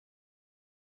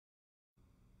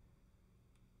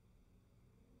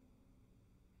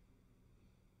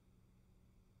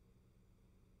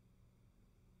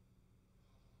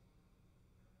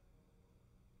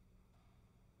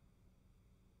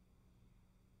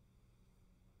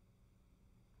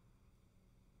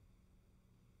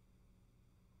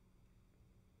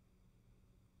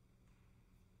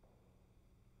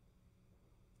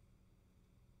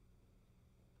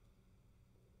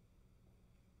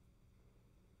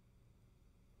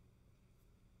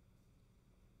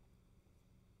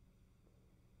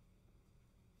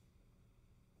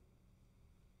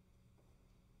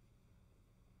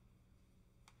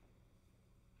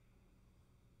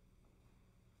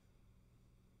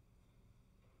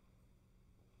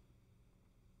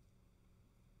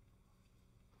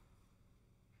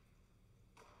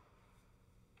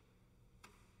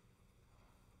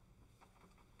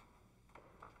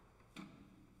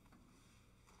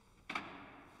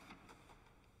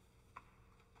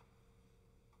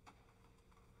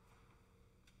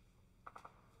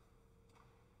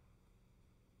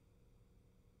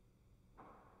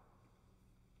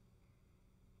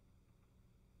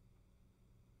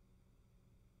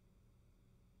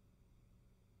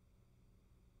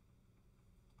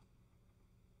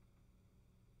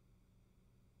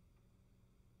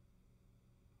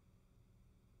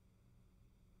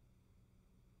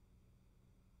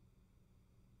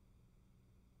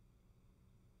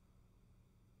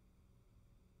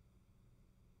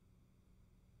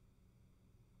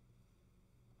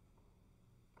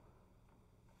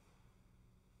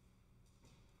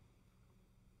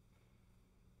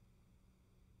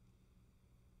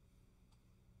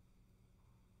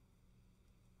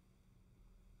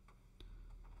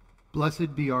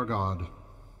Blessed be our God.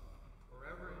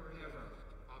 Forever and ever.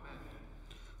 Amen.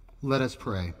 Let us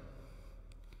pray.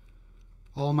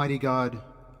 Almighty God,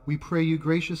 we pray you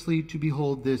graciously to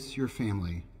behold this your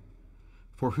family,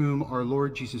 for whom our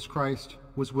Lord Jesus Christ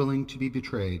was willing to be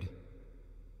betrayed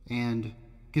and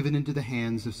given into the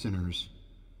hands of sinners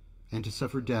and to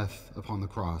suffer death upon the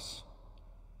cross,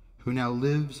 who now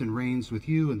lives and reigns with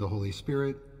you in the Holy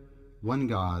Spirit, one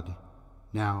God,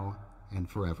 now and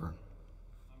forever.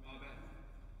 Amen.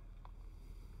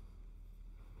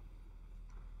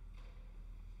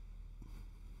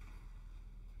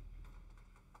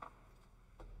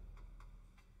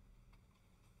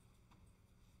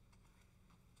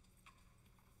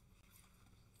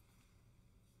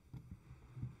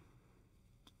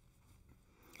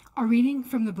 A reading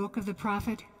from the book of the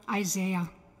prophet Isaiah.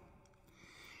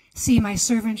 See, my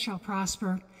servant shall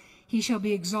prosper. He shall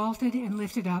be exalted and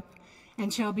lifted up,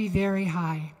 and shall be very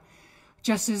high.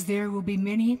 Just as there will be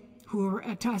many who are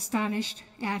astonished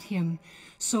at him,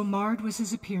 so marred was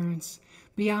his appearance,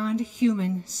 beyond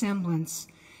human semblance,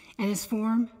 and his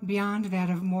form beyond that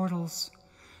of mortals.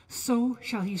 So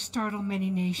shall he startle many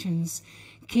nations.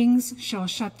 Kings shall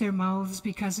shut their mouths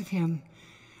because of him.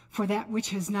 For that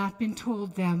which has not been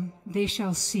told them, they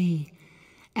shall see,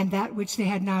 and that which they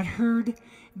had not heard,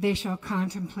 they shall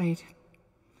contemplate.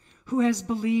 Who has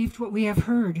believed what we have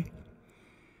heard?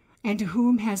 And to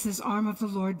whom has this arm of the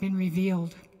Lord been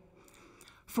revealed?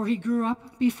 For he grew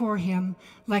up before him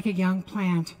like a young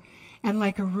plant, and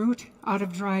like a root out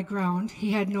of dry ground.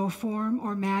 He had no form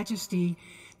or majesty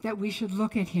that we should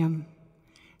look at him,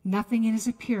 nothing in his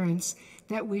appearance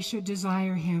that we should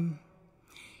desire him.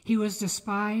 He was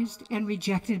despised and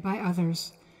rejected by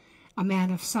others, a man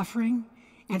of suffering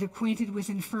and acquainted with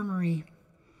infirmity.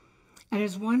 And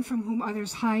as one from whom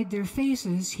others hide their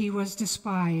faces, he was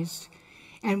despised,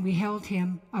 and we held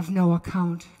him of no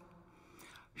account.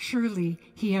 Surely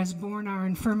he has borne our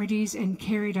infirmities and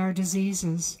carried our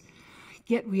diseases.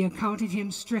 Yet we accounted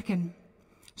him stricken,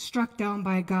 struck down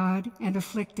by God, and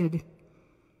afflicted.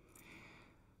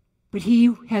 But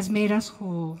he has made us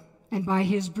whole, and by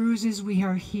his bruises we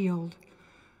are healed.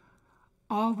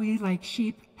 All we like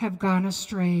sheep have gone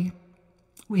astray.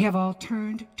 We have all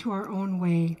turned to our own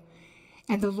way,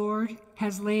 and the Lord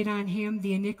has laid on him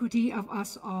the iniquity of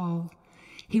us all.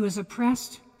 He was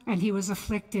oppressed and he was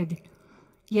afflicted,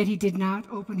 yet he did not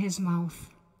open his mouth.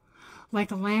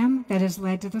 Like a lamb that is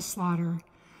led to the slaughter,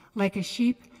 like a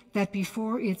sheep that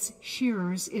before its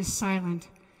shearers is silent,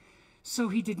 so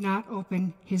he did not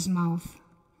open his mouth.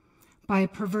 By a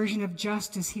perversion of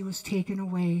justice he was taken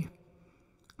away.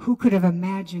 Who could have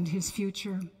imagined his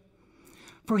future?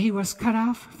 For he was cut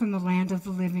off from the land of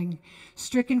the living,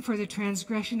 stricken for the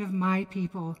transgression of my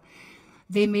people.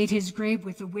 They made his grave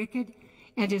with the wicked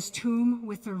and his tomb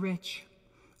with the rich,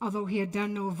 although he had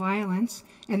done no violence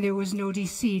and there was no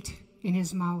deceit in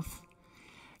his mouth.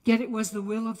 Yet it was the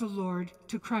will of the Lord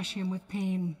to crush him with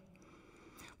pain.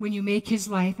 When you make his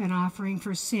life an offering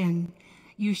for sin,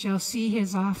 you shall see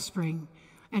his offspring,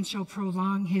 and shall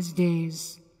prolong his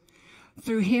days.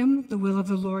 Through him the will of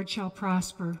the Lord shall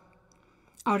prosper.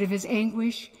 Out of his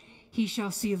anguish he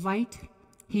shall see light.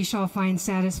 He shall find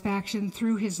satisfaction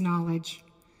through his knowledge.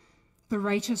 The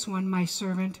righteous one, my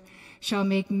servant, shall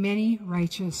make many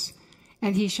righteous,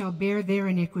 and he shall bear their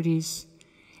iniquities.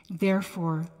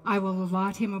 Therefore I will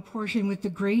allot him a portion with the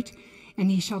great, and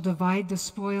he shall divide the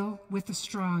spoil with the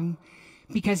strong,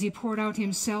 because he poured out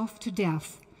himself to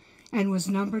death and was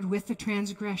numbered with the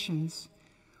transgressions.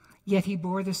 Yet he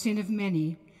bore the sin of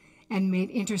many and made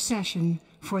intercession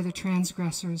for the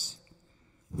transgressors.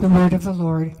 The word of the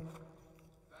Lord.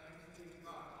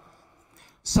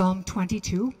 Psalm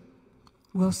 22.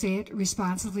 We'll say it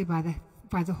responsively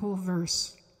by the whole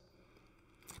verse.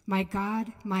 My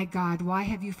God, why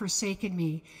have you forsaken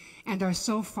me and are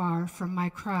so far from my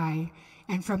cry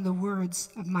and from the words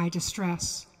of my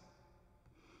distress?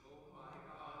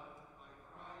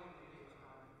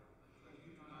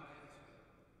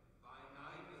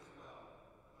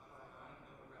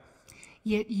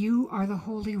 Yet you are the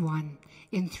Holy One,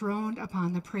 enthroned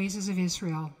upon the praises of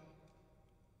Israel.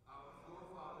 Our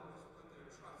forefathers put their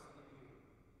trust in you.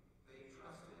 They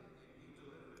trusted and you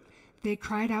delivered. They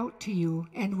cried out to you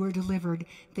and were delivered.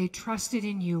 They trusted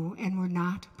in you and were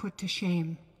not put to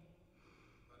shame.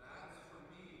 But as for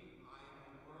me, I am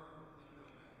a worm and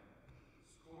no man,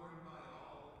 scorned by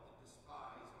all and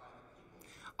despised by the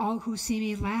people. All who see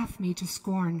me laugh me to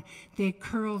scorn. They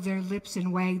curl their lips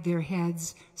and wag their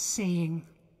heads, saying,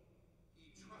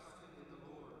 He trusted in the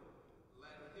Lord.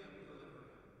 Let him deliver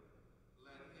him.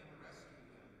 Let him rescue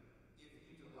him, if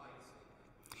he delights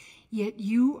in him. Yet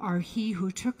you are he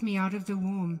who took me out of the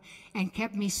womb and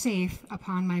kept me safe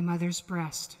upon my mother's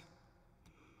breast.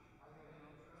 I have been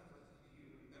entrusted to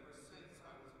you ever since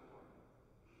I was born.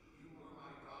 You were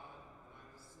my God when I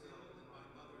was still in my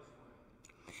mother's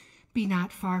womb. Be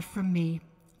not far from me,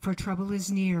 for trouble is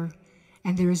near,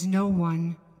 and there is no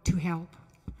one to help.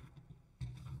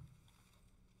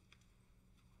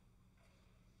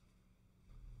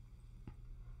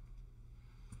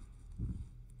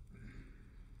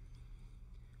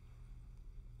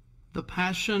 The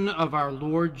Passion of our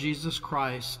Lord Jesus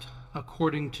Christ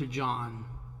according to John.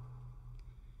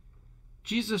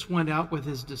 Jesus went out with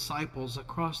his disciples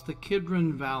across the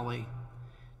Kidron Valley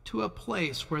to a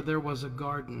place where there was a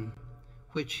garden,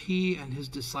 which he and his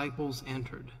disciples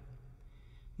entered.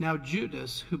 Now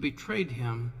Judas, who betrayed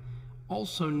him,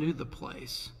 also knew the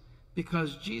place,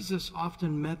 because Jesus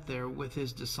often met there with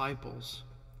his disciples.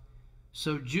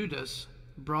 So Judas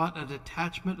brought a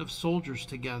detachment of soldiers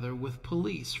together with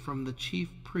police from the chief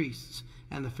priests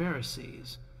and the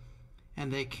Pharisees,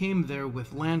 and they came there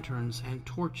with lanterns and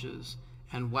torches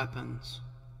and weapons.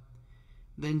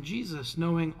 Then Jesus,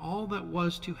 knowing all that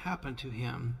was to happen to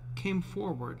him, came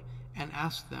forward and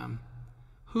asked them,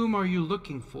 "Whom are you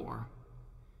looking for?"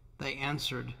 They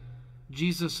answered,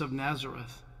 "Jesus of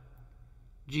Nazareth."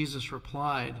 Jesus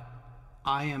replied,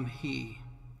 "I am he."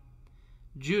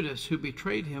 Judas, who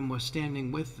betrayed him, was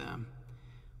standing with them.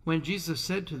 When Jesus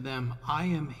said to them, "I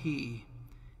am he,"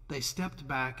 they stepped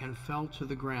back and fell to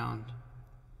the ground.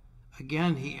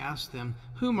 Again he asked them,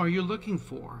 "Whom are you looking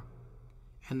for?"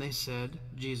 And they said,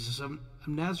 "Jesus of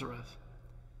Nazareth."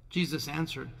 Jesus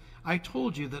answered, "I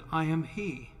told you that I am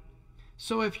he.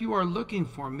 So if you are looking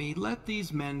for me, let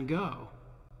these men go."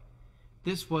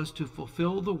 This was to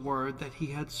fulfill the word that he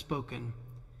had spoken,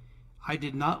 "I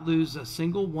did not lose a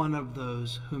single one of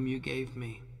those whom you gave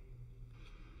me."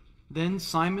 Then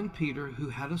Simon Peter, who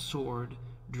had a sword,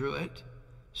 drew it,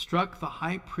 struck the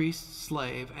high priest's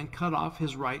slave, and cut off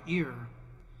his right ear.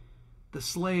 The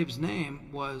slave's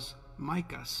name was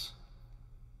Malchus.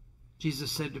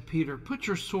 Jesus said to Peter, "Put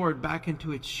your sword back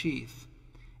into its sheath.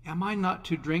 Am I not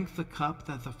to drink the cup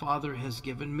that the Father has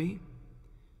given me?"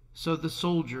 So the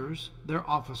soldiers, their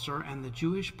officer, and the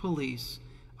Jewish police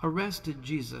arrested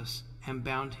Jesus and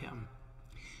bound him.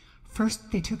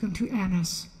 First they took him to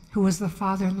Annas, who was the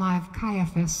father-in-law of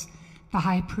Caiaphas, the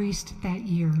high priest that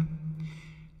year.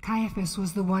 Caiaphas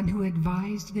was the one who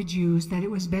advised the Jews that it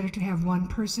was better to have one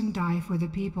person die for the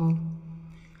people.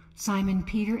 Simon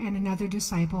Peter and another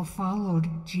disciple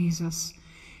followed Jesus.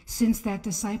 Since that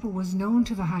disciple was known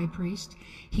to the high priest,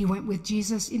 he went with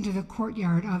Jesus into the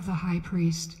courtyard of the high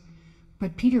priest.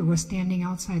 But Peter was standing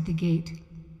outside the gate.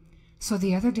 So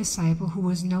the other disciple, who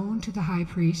was known to the high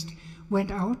priest, went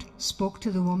out, spoke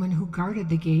to the woman who guarded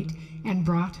the gate, and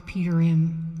brought Peter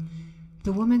in.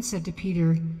 The woman said to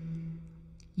Peter,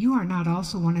 "You are not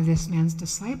also one of this man's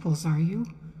disciples, are you?"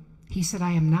 He said,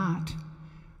 "I am not."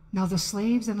 Now the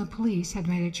slaves and the police had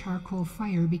made a charcoal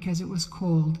fire because it was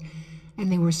cold,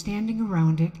 and they were standing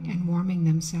around it and warming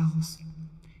themselves.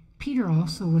 Peter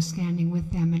also was standing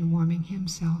with them and warming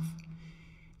himself.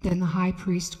 Then the high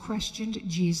priest questioned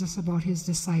Jesus about his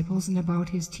disciples and about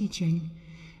his teaching.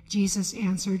 Jesus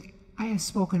answered, "I have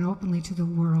spoken openly to the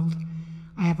world.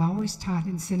 I have always taught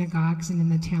in synagogues and in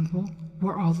the temple,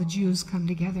 where all the Jews come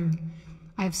together.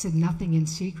 I have said nothing in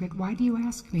secret. Why do you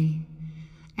ask me?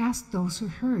 Ask those who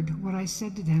heard what I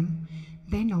said to them.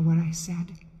 They know what I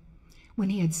said." When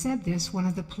he had said this, one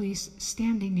of the police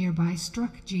standing nearby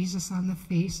struck Jesus on the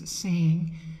face,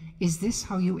 saying, "Is this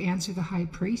how you answer the high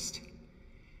priest?"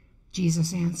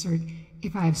 Jesus answered,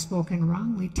 "If I have spoken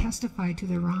wrongly, testify to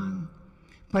the wrong.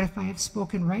 But if I have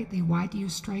spoken rightly, why do you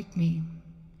strike me?"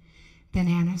 Then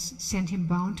Annas sent him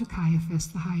bound to Caiaphas,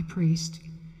 the high priest.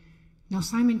 Now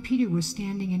Simon Peter was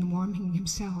standing and warming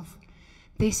himself.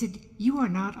 They said, "You are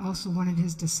not also one of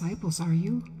his disciples, are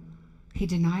you?" He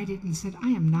denied it and said, "I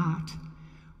am not."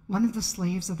 One of the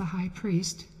slaves of the high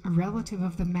priest, a relative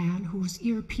of the man whose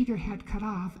ear Peter had cut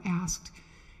off, asked,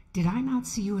 "Did I not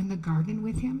see you in the garden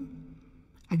with him?"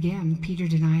 Again Peter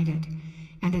denied it,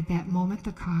 and at that moment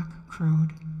the cock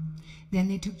crowed. Then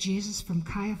they took Jesus from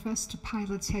Caiaphas to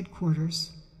Pilate's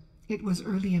headquarters. It was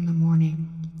early in the morning.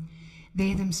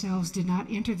 They themselves did not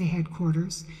enter the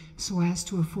headquarters so as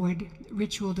to avoid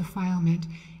ritual defilement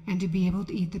and to be able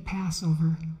to eat the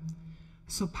Passover.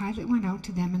 So Pilate went out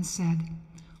to them and said,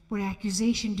 "What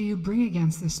accusation do you bring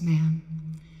against this man?"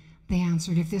 They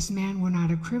answered, "If this man were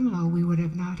not a criminal, we would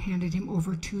have not handed him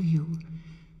over to you."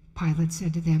 Pilate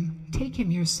said to them, "Take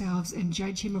him yourselves and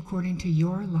judge him according to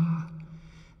your law."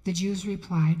 The Jews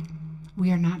replied, "We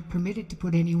are not permitted to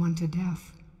put anyone to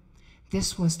death."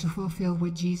 This was to fulfill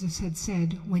what Jesus had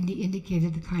said when he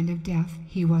indicated the kind of death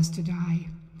he was to die.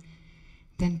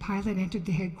 Then Pilate entered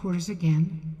the headquarters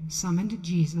again, summoned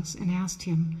Jesus, and asked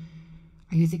him,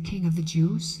 "Are you the king of the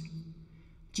Jews?"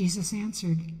 Jesus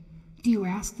answered, "Do you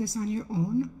ask this on your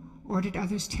own, or did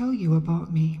others tell you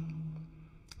about me?"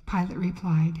 Pilate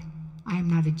replied, "I am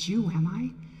not a Jew, am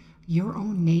I? Your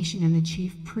own nation and the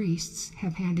chief priests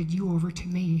have handed you over to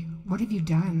me. What have you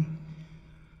done?"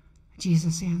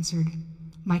 Jesus answered,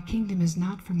 "My kingdom is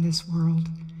not from this world.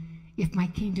 If my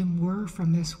kingdom were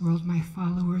from this world, my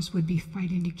followers would be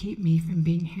fighting to keep me from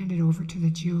being handed over to the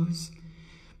Jews.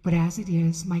 But as it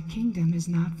is, my kingdom is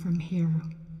not from here."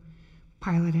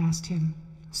 Pilate asked him,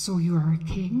 "So you are a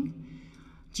king?"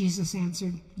 Jesus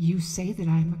answered, "You say that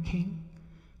I am a king.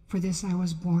 For this I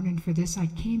was born, and for this I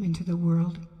came into the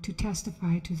world, to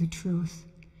testify to the truth.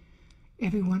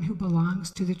 Everyone who belongs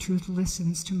to the truth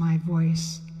listens to my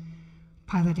voice."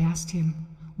 Pilate asked him,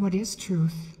 "What is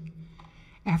truth?"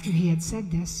 After he had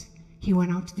said this, he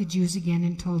went out to the Jews again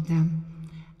and told them,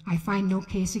 "I find no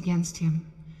case against him,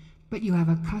 but you have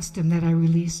a custom that I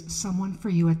release someone for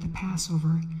you at the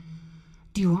Passover.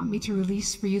 Do you want me to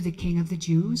release for you the king of the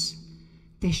Jews?"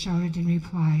 They shouted in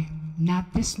reply,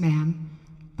 "Not this man,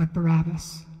 but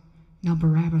Barabbas." Now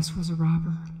Barabbas was a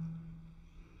robber.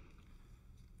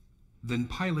 Then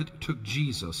Pilate took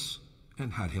Jesus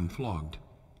and had him flogged.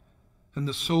 And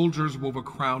the soldiers wove a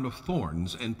crown of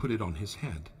thorns and put it on his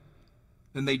head.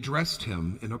 And they dressed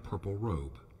him in a purple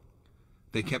robe.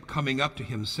 They kept coming up to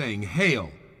him, saying,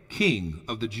 "Hail, King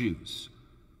of the Jews,"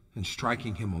 and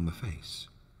striking him on the face.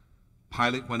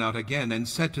 Pilate went out again and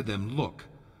said to them, "Look,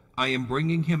 I am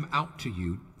bringing him out to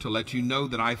you to let you know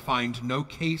that I find no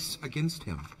case against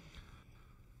him."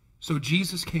 So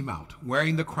Jesus came out,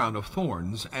 wearing the crown of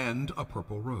thorns and a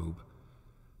purple robe.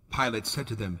 Pilate said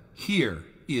to them, "Here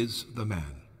is the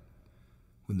man."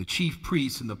 When the chief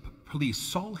priests and the police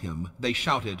saw him, they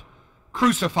shouted,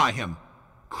 "Crucify him!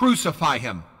 Crucify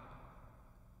him!"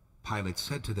 Pilate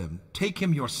said to them, "Take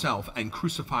him yourself and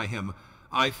crucify him.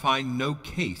 I find no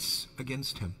case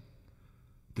against him."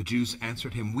 The Jews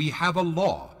answered him, "We have a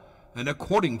law, and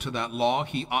according to that law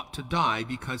he ought to die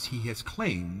because he has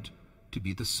claimed to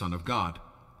be the Son of God."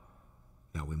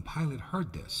 Now when Pilate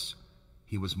heard this,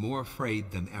 he was more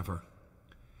afraid than ever.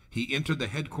 He entered the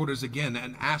headquarters again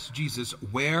and asked Jesus,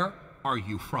 "Where are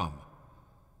you from?"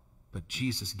 But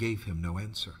Jesus gave him no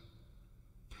answer.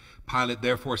 Pilate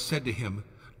therefore said to him,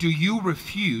 "Do you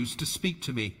refuse to speak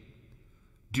to me?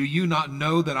 Do you not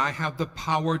know that I have the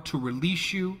power to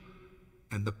release you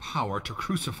and the power to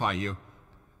crucify you?"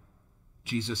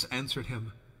 Jesus answered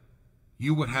him,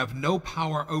 "You would have no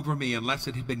power over me unless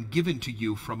it had been given to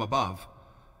you from above.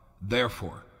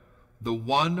 Therefore, the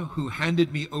one who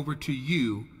handed me over to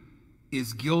you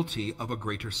is guilty of a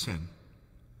greater sin."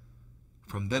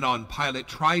 From then on, Pilate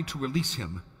tried to release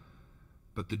him,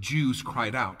 but the Jews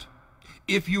cried out,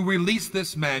 "If you release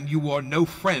this man, you are no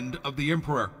friend of the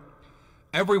emperor.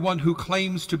 Everyone who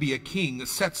claims to be a king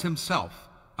sets himself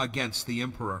against the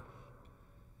emperor."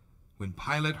 When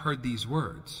Pilate heard these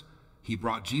words, he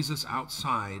brought Jesus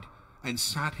outside and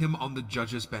sat him on the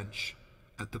judge's bench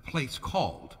at the place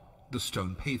called the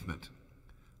Stone Pavement,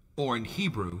 or in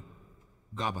Hebrew,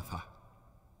 Gabbatha.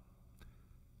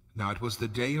 Now it was the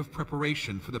day of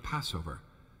preparation for the Passover,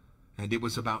 and it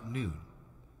was about noon.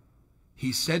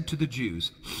 He said to the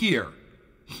Jews, here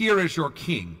is your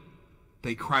king."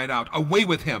 They cried out, "Away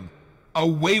with him!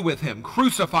 Away with him!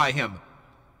 Crucify him!"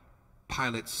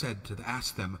 Pilate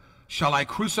asked them, "Shall I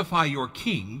crucify your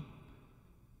king?"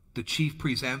 The chief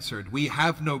priests answered, "We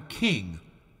have no king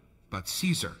but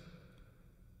Caesar."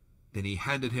 Then he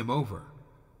handed him over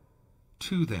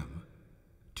to them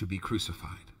to be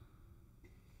crucified.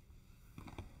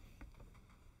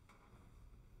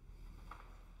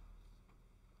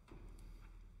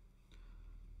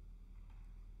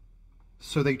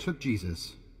 So they took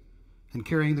Jesus, and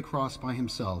carrying the cross by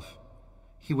himself,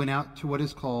 he went out to what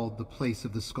is called the place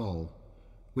of the skull,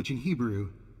 which in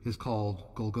Hebrew is called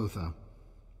Golgotha.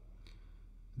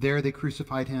 There they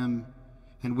crucified him,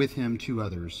 and with him 2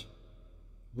 others,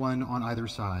 one on either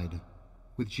side,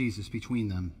 with Jesus between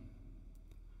them.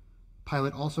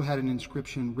 Pilate also had an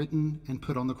inscription written and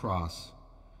put on the cross.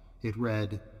 It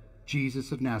read,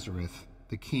 "Jesus of Nazareth,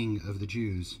 the King of the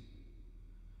Jews."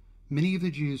 Many of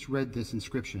the Jews read this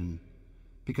inscription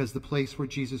because the place where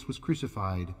Jesus was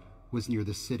crucified was near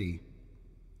the city,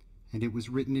 and it was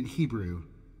written in Hebrew,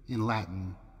 in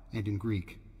Latin, and in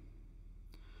Greek.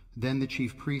 Then the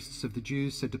chief priests of the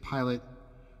Jews said to Pilate,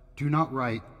 "Do not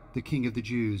write the King of the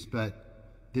Jews,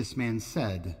 but this man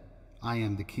said, 'I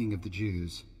am the King of the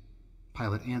Jews.'"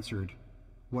 Pilate answered,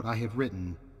 What I have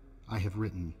written, I have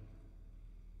written.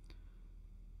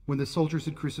 When the soldiers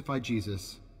had crucified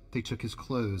Jesus, they took his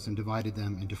clothes and divided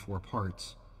them into 4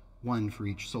 parts, one for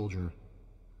each soldier.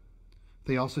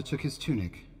 They also took his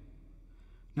tunic.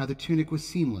 Now the tunic was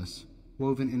seamless,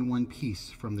 woven in one piece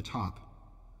from the top.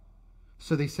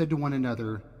 So they said to one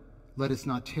another, "Let us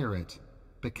not tear it,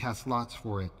 but cast lots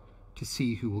for it, to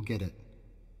see who will get it."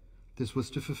 This was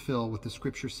to fulfill what the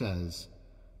scripture says,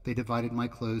 "They divided my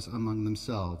clothes among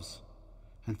themselves,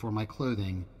 and for my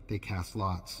clothing they cast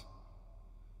lots."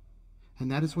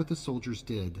 And that is what the soldiers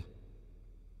did.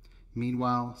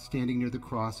 Meanwhile, standing near the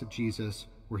cross of Jesus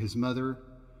were his mother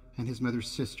and his mother's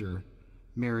sister,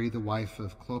 Mary, the wife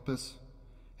of Clopas,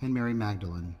 and Mary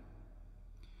Magdalene.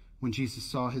 When Jesus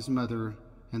saw his mother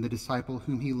and the disciple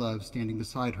whom he loved standing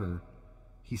beside her,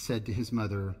 he said to his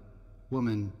mother,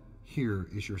 "Woman, here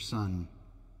is your son."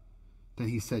 Then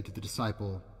he said to the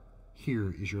disciple,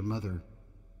 "Here is your mother."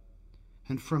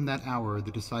 And from that hour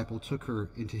the disciple took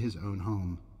her into his own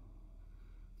home.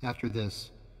 After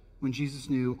this, when Jesus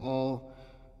knew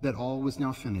that all was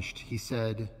now finished, he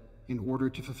said, in order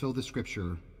to fulfill the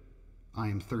scripture, "I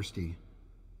am thirsty."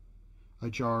 A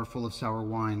jar full of sour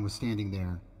wine was standing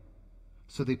there.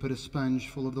 So they put a sponge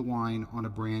full of the wine on a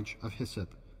branch of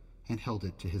hyssop and held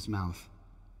it to his mouth.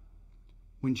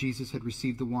 When Jesus had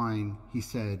received the wine, he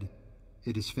said,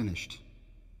 "It is finished."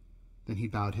 Then he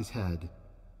bowed his head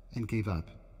and gave up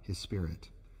his spirit.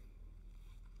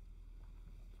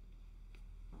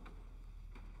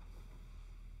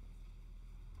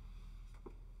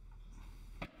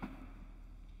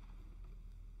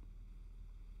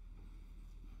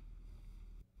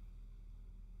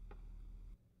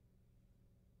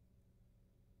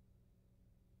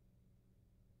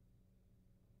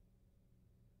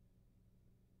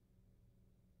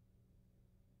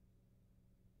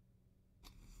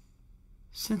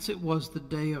 Since it was the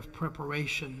day of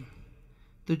preparation,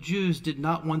 the Jews did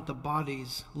not want the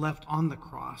bodies left on the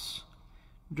cross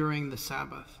during the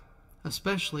Sabbath,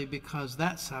 especially because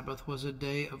that Sabbath was a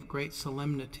day of great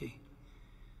solemnity.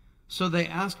 So they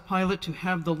asked Pilate to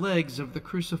have the legs of the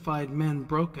crucified men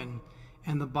broken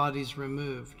and the bodies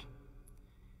removed.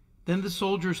 Then the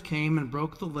soldiers came and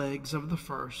broke the legs of the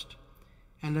first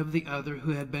and of the other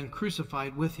who had been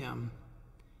crucified with him.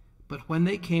 But when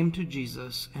they came to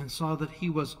Jesus and saw that he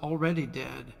was already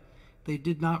dead, they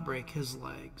did not break his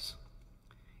legs.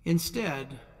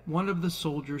 Instead, one of the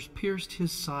soldiers pierced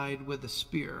his side with a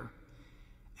spear,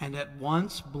 and at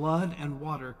once blood and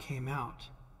water came out.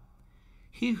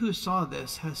 He who saw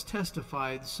this has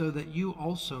testified so that you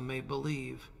also may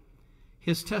believe.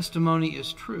 His testimony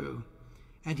is true,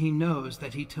 and he knows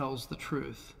that he tells the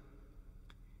truth.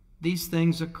 These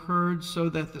things occurred so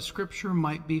that the scripture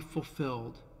might be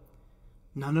fulfilled.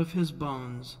 None of his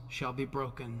bones shall be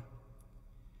broken.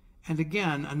 And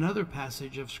again, another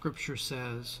passage of scripture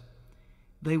says,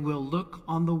 "They will look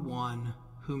on the one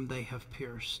whom they have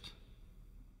pierced."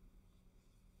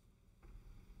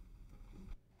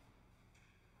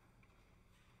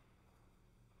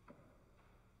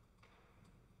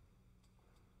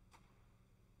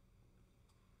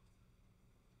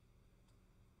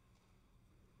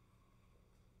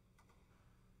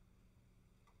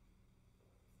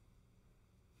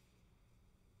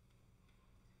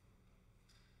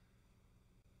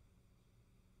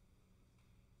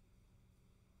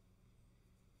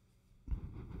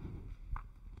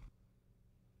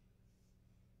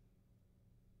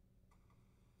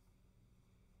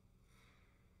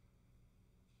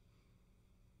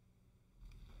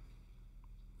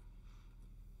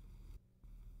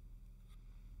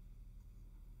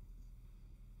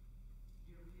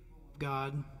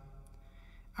 God,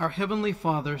 our Heavenly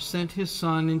Father sent his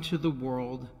Son into the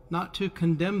world, not to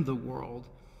condemn the world,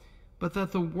 but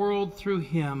that the world through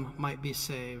him might be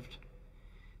saved,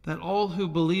 that all who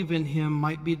believe in him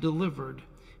might be delivered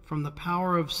from the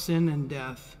power of sin and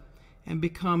death, and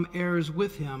become heirs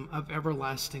with him of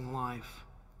everlasting life.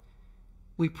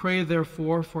 We pray,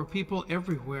 therefore, for people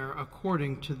everywhere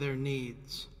according to their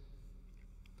needs.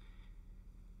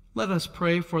 Let us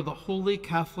pray for the Holy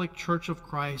Catholic Church of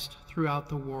Christ throughout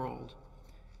the world,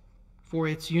 for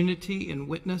its unity in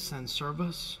witness and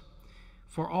service,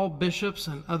 for all bishops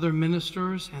and other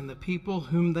ministers and the people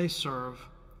whom they serve,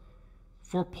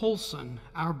 for Poulsen,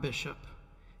 our bishop,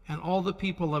 and all the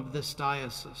people of this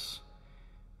diocese,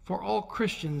 for all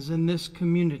Christians in this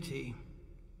community,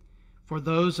 for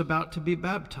those about to be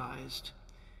baptized,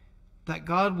 that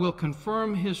God will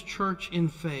confirm his church in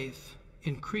faith,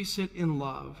 increase it in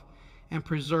love, and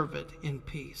preserve it in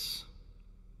peace.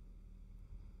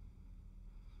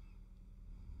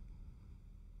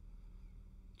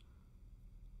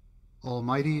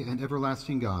 Almighty and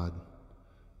everlasting God,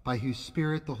 by whose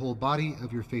Spirit the whole body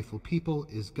of your faithful people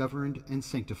is governed and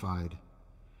sanctified,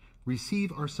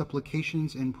 receive our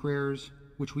supplications and prayers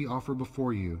which we offer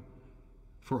before you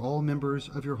for all members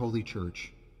of your holy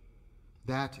church,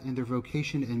 that in their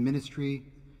vocation and ministry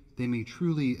they may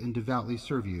truly and devoutly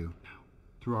serve you,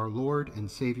 through our Lord and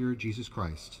Savior Jesus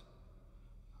Christ.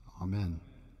 Amen.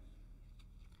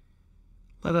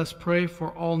 Let us pray for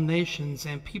all nations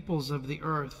and peoples of the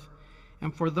earth,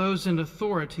 and for those in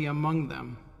authority among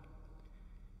them.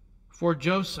 For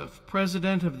Joseph,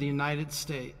 President of the United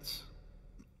States.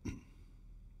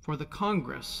 For the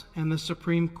Congress and the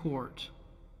Supreme Court.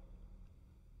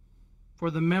 For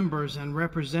the members and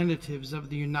representatives of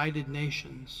the United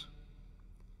Nations.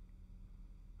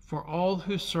 For all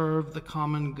who serve the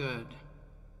common good,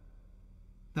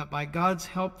 that by God's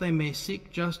help they may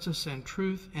seek justice and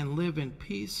truth and live in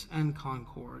peace and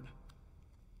concord.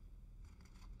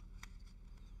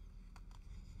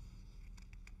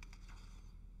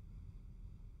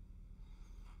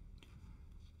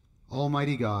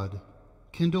 Almighty God,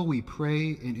 kindle, we pray,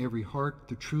 in every heart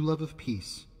the true love of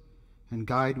peace, and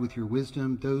guide with your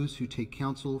wisdom those who take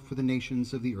counsel for the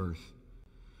nations of the earth,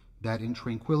 that in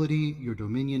tranquility your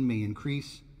dominion may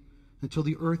increase, until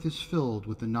the earth is filled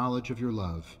with the knowledge of your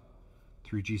love.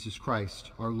 Through Jesus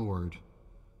Christ our Lord.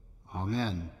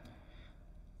 Amen.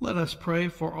 Let us pray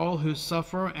for all who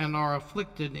suffer and are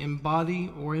afflicted in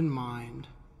body or in mind.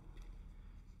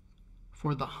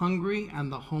 For the hungry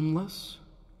and the homeless,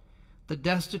 the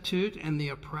destitute and the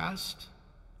oppressed,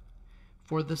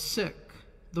 for the sick,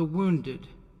 the wounded,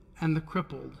 and the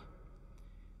crippled,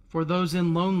 for those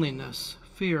in loneliness,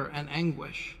 fear, and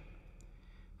anguish,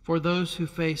 for those who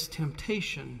face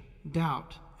temptation,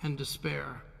 doubt, and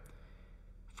despair,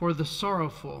 for the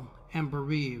sorrowful and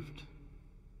bereaved,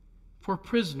 for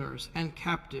prisoners and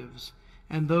captives,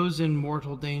 and those in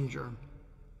mortal danger,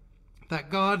 that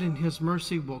God in his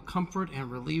mercy will comfort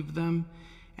and relieve them,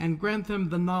 and grant them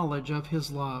the knowledge of his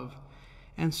love,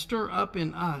 and stir up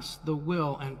in us the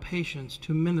will and patience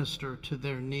to minister to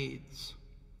their needs.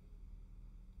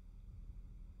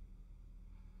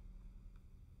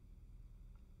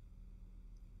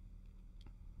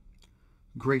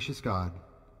 Gracious God,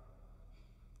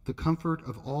 the comfort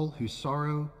of all who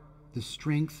sorrow, the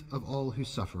strength of all who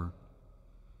suffer,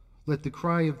 let the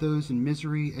cry of those in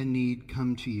misery and need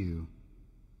come to you,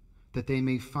 that they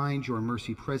may find your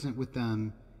mercy present with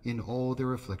them in all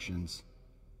their afflictions.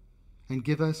 And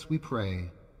give us, we pray,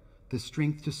 the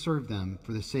strength to serve them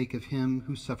for the sake of him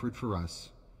who suffered for us,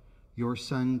 your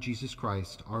Son, Jesus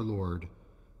Christ, our Lord.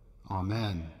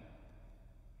 Amen.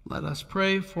 Let us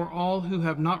pray for all who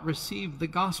have not received the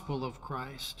gospel of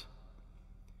Christ,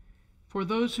 for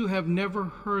those who have never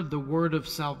heard the word of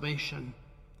salvation,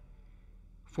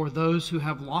 for those who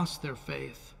have lost their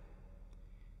faith,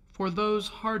 for those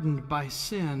hardened by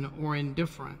sin or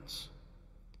indifference,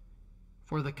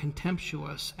 for the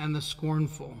contemptuous and the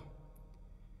scornful,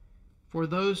 for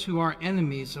those who are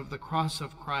enemies of the cross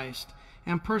of Christ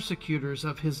and persecutors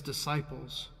of his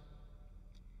disciples,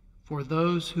 for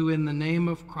those who in the name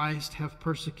of Christ have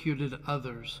persecuted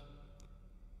others,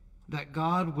 that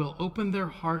God will open their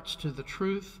hearts to the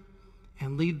truth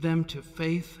and lead them to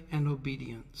faith and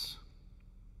obedience.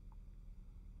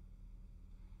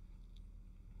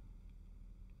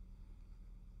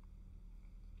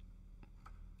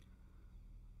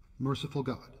 Merciful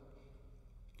God,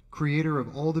 creator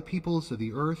of all the peoples of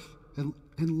the earth and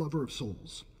lover of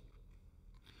souls,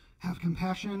 have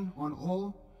compassion on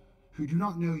all who do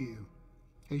not know you,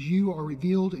 as you are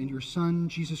revealed in your Son,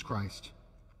 Jesus Christ.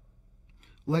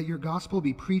 Let your gospel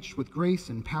be preached with grace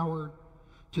and power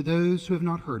to those who have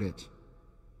not heard it.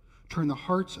 Turn the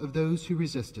hearts of those who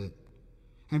resist it,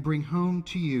 and bring home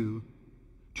to you,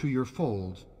 to your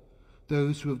fold,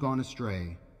 those who have gone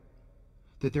astray,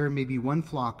 that there may be one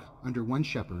flock under one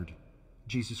shepherd,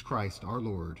 Jesus Christ our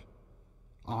Lord.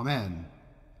 Amen.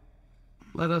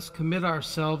 Let us commit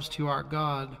ourselves to our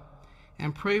God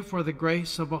and pray for the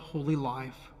grace of a holy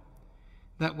life,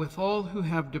 that with all who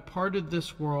have departed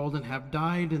this world and have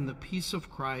died in the peace of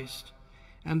Christ,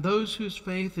 and those whose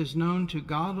faith is known to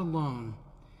God alone,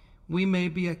 we may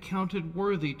be accounted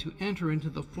worthy to enter into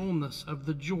the fullness of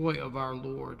the joy of our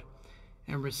Lord,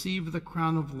 and receive the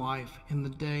crown of life in the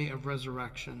day of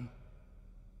resurrection.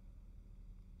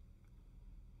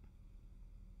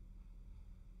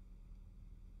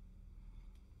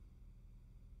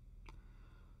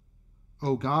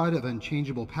 O God of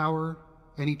unchangeable power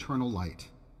and eternal light,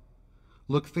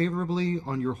 look favorably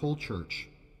on your whole church,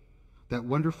 that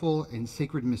wonderful and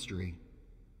sacred mystery.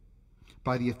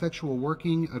 By the effectual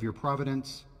working of your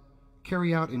providence,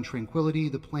 carry out in tranquility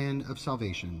the plan of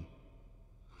salvation.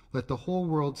 Let the whole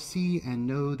world see and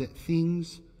know that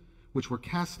things which were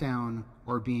cast down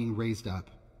are being raised up,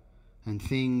 and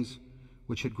things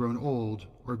which had grown old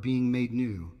are being made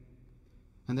new,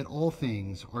 and that all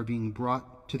things are being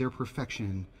brought to their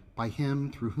perfection by him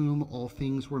through whom all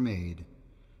things were made,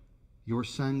 your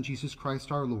Son, Jesus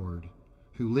Christ our Lord,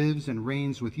 who lives and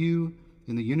reigns with you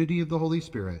in the unity of the Holy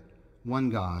Spirit, one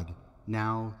God,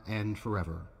 now and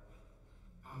forever.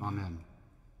 Amen.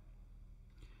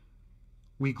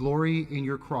 We glory in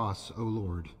your cross, O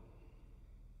Lord.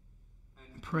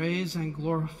 Praise and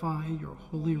glorify your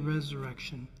holy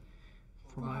resurrection,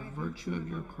 for by virtue of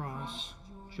your cross,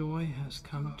 joy has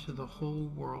come to the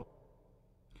whole world.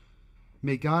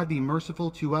 May God be merciful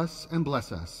to us and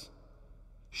bless us,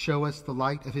 show us the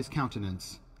light of his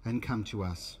countenance, and come to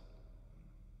us.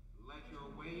 Let your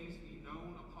ways be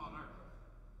known upon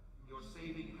earth, your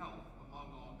saving help among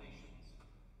all nations.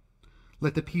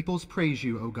 Let the peoples praise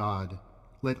you, O God.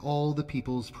 Let all the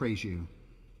peoples praise you.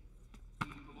 We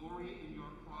glory in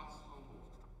your cross, O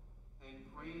Lord,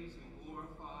 and praise and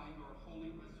glorify your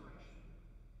holy resurrection.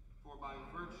 For by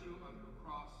virtue of your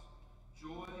cross,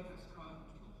 joy has come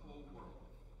to the whole world.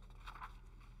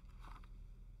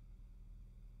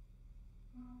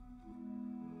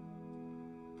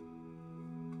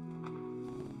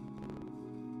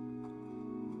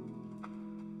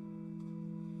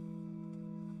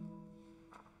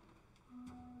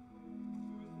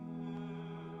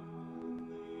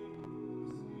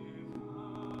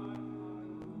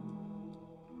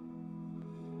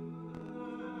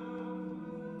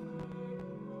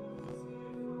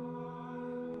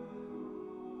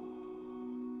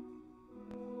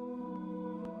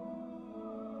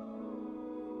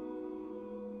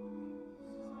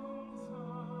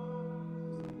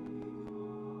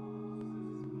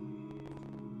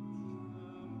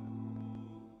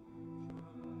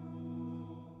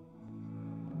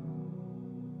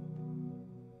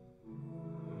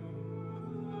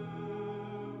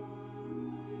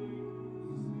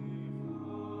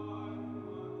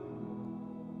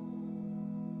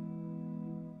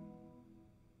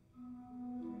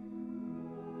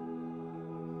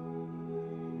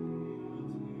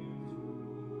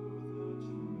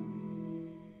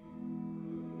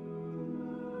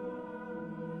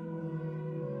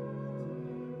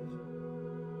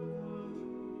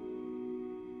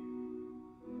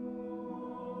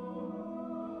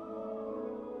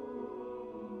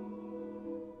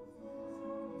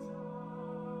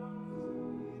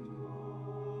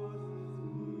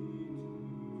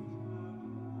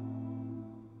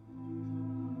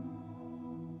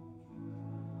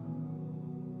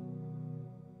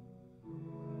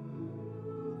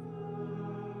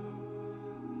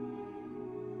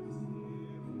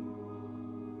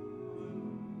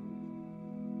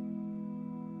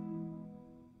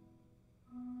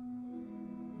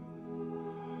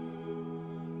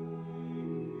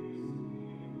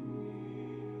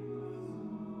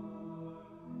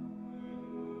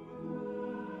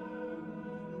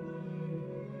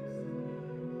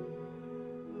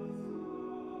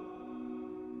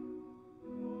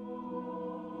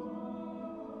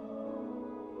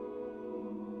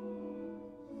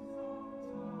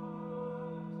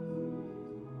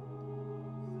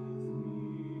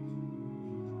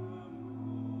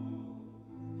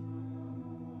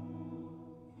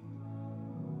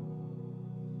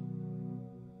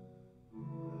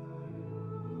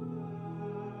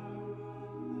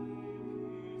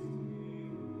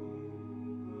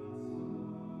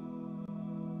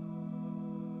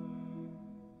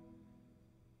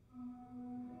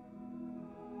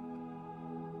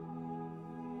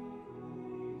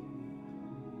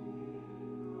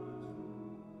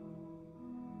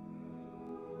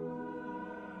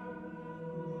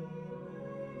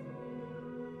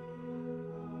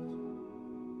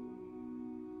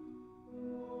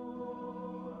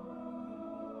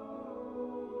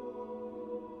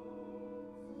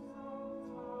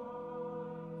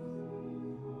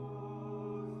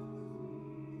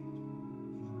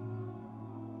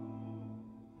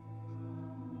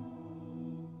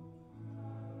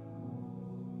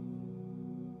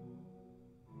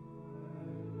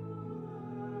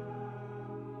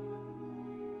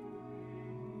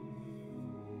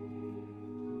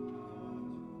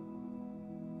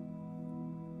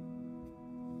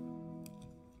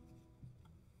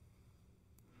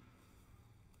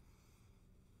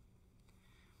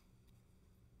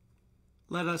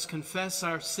 Let us confess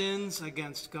our sins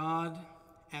against God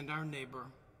and our neighbor.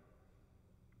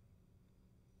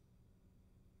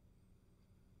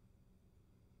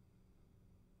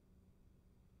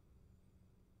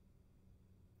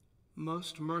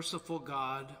 Most merciful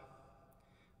God,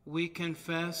 we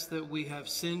confess that we have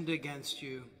sinned against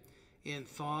you in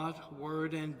thought,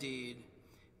 word, and deed,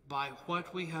 by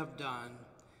what we have done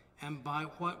and by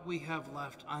what we have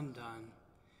left undone.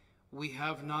 We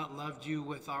have not loved you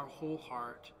with our whole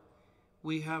heart.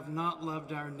 We have not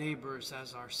loved our neighbors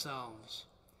as ourselves.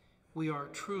 We are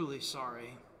truly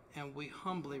sorry, and we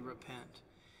humbly repent.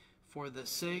 For the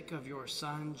sake of your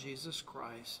Son, Jesus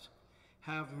Christ,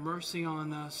 have mercy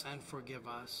on us and forgive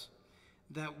us,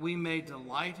 that we may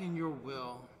delight in your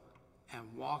will and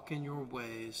walk in your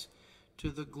ways, to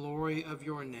the glory of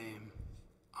your name.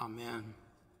 Amen.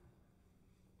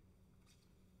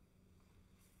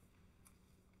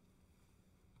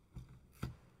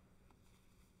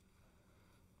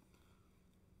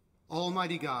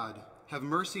 Almighty God, have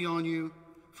mercy on you,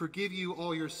 forgive you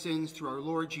all your sins through our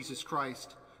Lord Jesus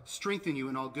Christ, strengthen you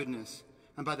in all goodness,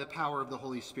 and by the power of the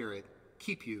Holy Spirit,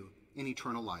 keep you in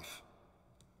eternal life.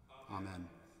 Amen.